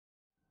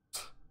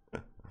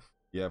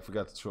Yeah, I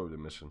forgot to show you the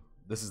mission.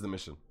 This is the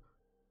mission.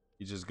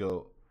 You just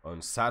go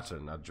on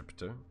Saturn, not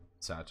Jupiter.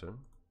 Saturn.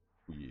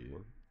 Yeah.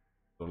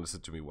 Don't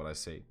listen to me what I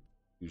say.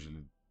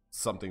 Usually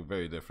something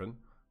very different.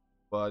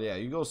 But yeah,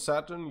 you go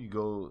Saturn, you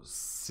go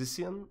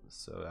Sicyon.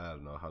 So I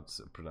don't know how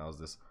to pronounce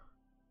this.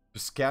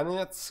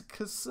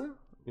 Piskanetskis,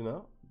 you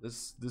know,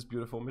 this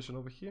beautiful mission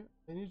over here.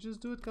 And you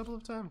just do it a couple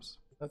of times.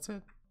 That's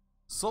it.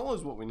 Soul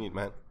is what we need,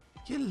 man.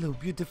 Hello,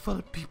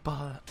 beautiful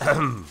people.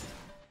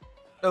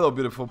 Hello,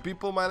 beautiful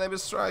people. My name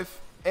is Strife.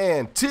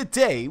 And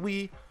today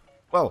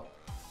well,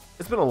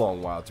 it's been a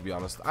long while, to be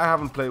honest. I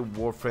haven't played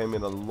Warframe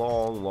in a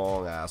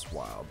long ass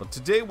while. But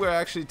today we're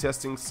actually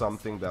testing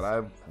something that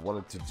I've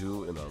wanted to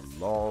do in a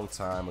long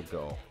time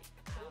ago.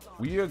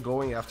 We are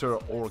going after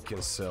an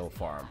Orokin cell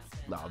farm.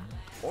 Now,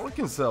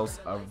 Orokin cells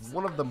are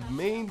one of the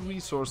main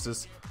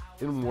resources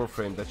in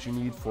Warframe that you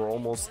need for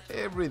almost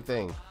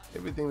everything.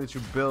 Everything that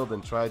you build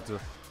and try to,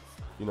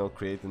 you know,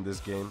 create in this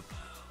game.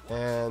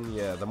 And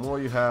yeah, the more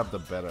you have, the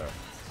better.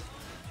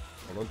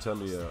 Well, don't tell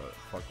me a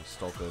fucking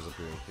stalker is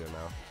appearing here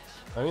now.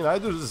 I mean, I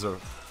do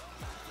deserve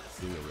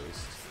being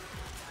erased.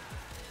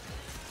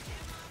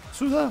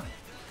 Suda!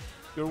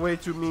 You're way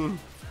too mean.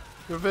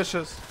 You're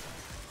vicious.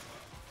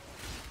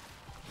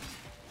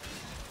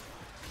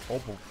 Oh.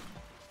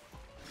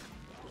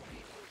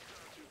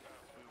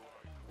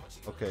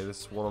 Okay,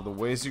 this is one of the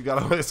ways you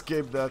gotta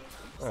escape that.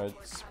 Alright.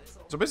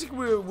 So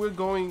basically we're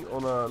going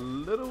on a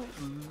little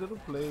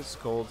place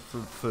called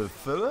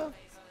Fufura?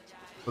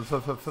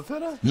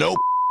 Nope.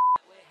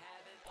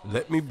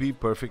 Let me be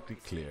perfectly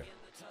clear.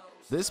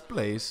 This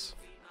place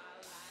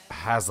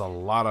has a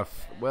lot of,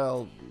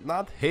 well,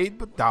 not hate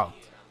but doubt.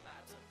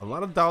 A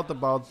lot of doubt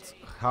about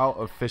how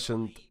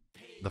efficient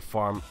the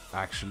farm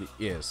actually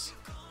is.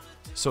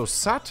 So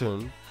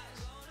Saturn,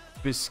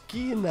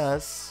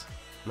 Piscinas,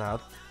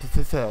 not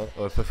Piscinas,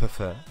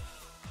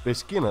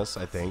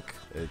 I think.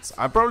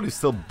 I'm probably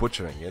still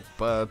butchering it,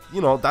 but you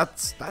know,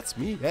 that's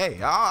me. Hey,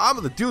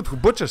 I'm the dude who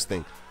butchers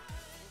things,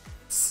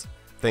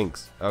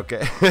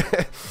 okay?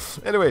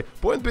 Anyway,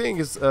 point being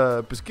is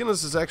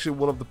Piscinas is actually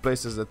one of the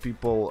places that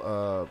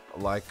people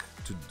like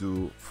to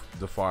do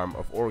the farm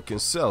of Orokin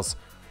cells.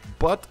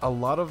 But a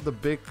lot of the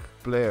big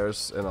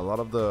players and a lot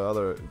of the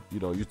other, you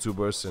know,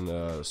 YouTubers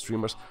and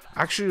streamers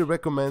actually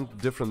recommend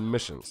different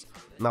missions.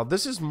 Now,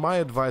 this is my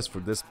advice for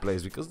this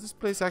place because this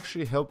place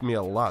actually helped me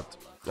a lot.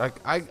 Like,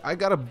 I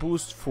got a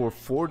boost for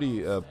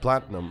 40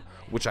 platinum,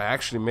 which I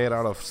actually made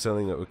out of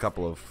selling a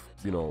couple of,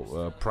 you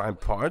know, prime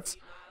parts,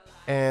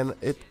 and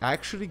it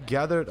actually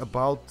gathered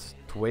about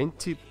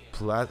 20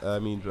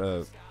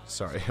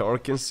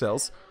 Orokin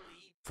cells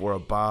for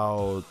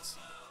about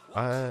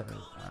I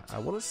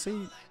want to say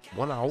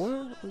 1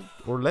 hour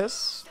or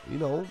less. You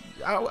know,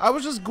 I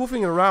was just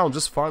goofing around,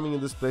 just farming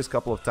in this place a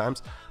couple of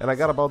times, and I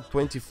got about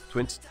 20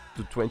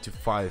 to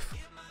 25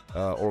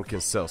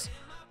 Orokin cells.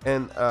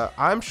 And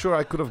I'm sure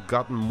I could have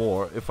gotten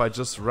more if I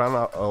just ran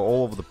out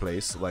all over the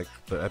place, like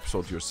the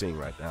episode you're seeing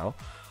right now,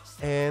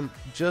 and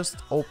just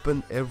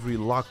open every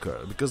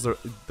locker. Because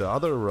the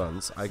other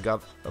runs I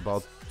got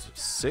about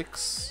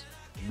 6,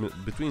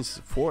 between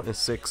 4 and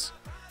 6.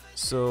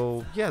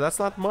 So yeah, that's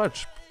not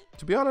much.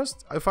 To be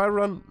honest, if I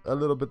run a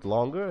little bit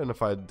longer and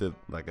if I did,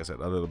 like I said,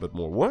 a little bit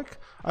more work,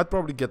 I'd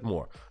probably get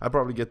more. I'd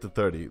probably get to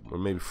 30 or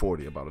maybe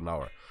 40 about an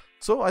hour.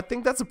 So I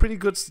think that's a pretty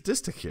good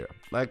statistic here.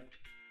 Like,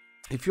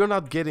 if you're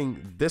not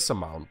getting this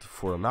amount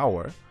for an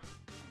hour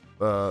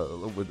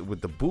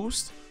with the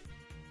boost,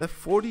 that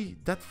 40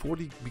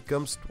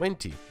 becomes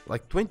 20.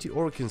 Like 20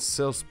 Orokin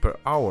cells per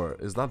hour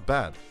is not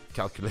bad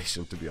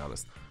calculation, to be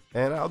honest.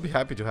 And I'll be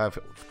happy to have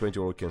 20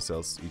 Orokin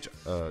cells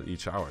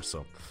each hour.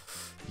 So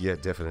yeah,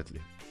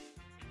 definitely.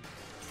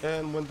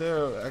 And when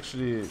they're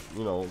actually,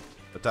 you know,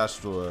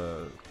 attached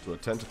to a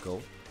tentacle,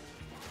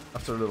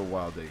 after a little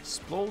while they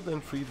explode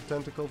and free the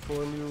tentacle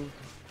for a new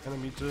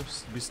enemy to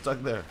be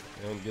stuck there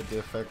and get the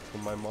effect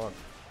from my mod.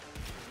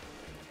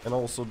 And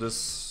also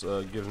this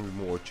gives me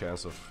more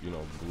chance of, you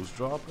know, boost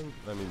drop, and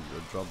I mean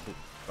drop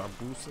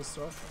boost and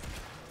stuff.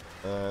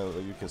 And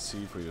you can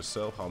see for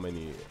yourself how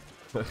many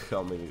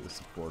how many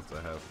supports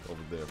I have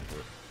over there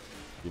for,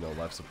 you know,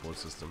 life support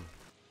system.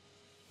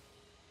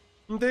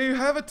 And there you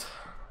have it.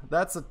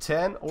 That's a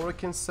 10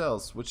 Orokin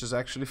cells, which is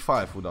actually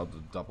 5 without the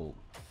double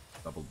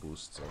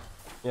boost. So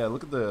yeah,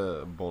 look at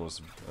the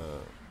bonus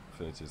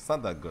affinity. It's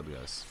not that good,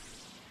 guys.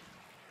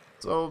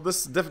 So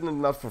this is definitely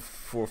not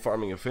for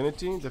farming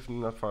affinity, definitely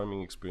not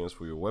farming experience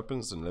for your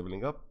weapons and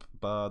leveling up,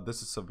 but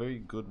this is a very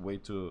good way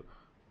to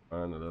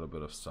earn a little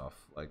bit of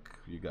stuff. Like,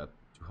 you got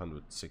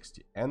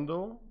 260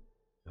 endo,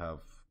 you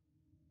have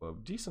a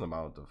decent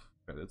amount of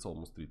credits,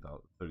 almost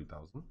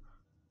 30,000.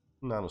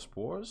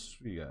 Nanospores,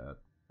 we got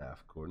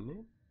half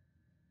coordinate,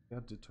 we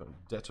got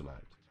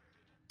detonite,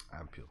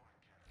 ampule,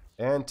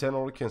 and 10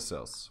 Orokin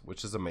cells,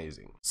 which is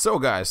amazing. So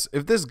guys,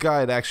 if this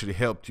guide actually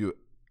helped you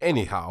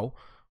anyhow,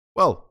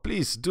 well,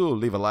 please do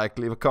leave a like,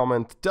 leave a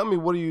comment, tell me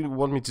what do you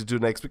want me to do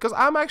next, because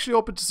I'm actually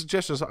open to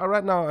suggestions.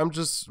 Right now I'm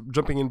just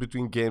jumping in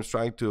between games,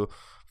 trying to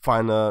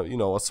find a, you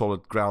know, a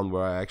solid ground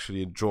where I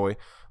actually enjoy.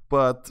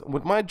 But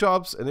with my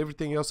jobs and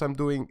everything else I'm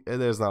doing,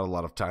 there's not a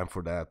lot of time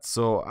for that.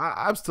 So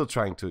I'm still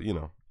trying to, you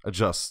know,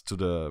 adjust to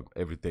the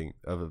everything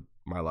of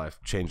my life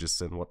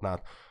changes and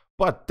whatnot.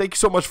 But thank you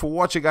so much for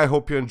watching. I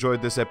hope you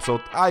enjoyed this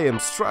episode. I am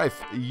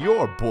Strife,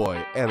 your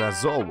boy, and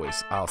as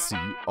always, I'll see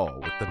you all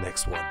with the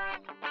next one.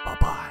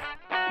 Bye-bye.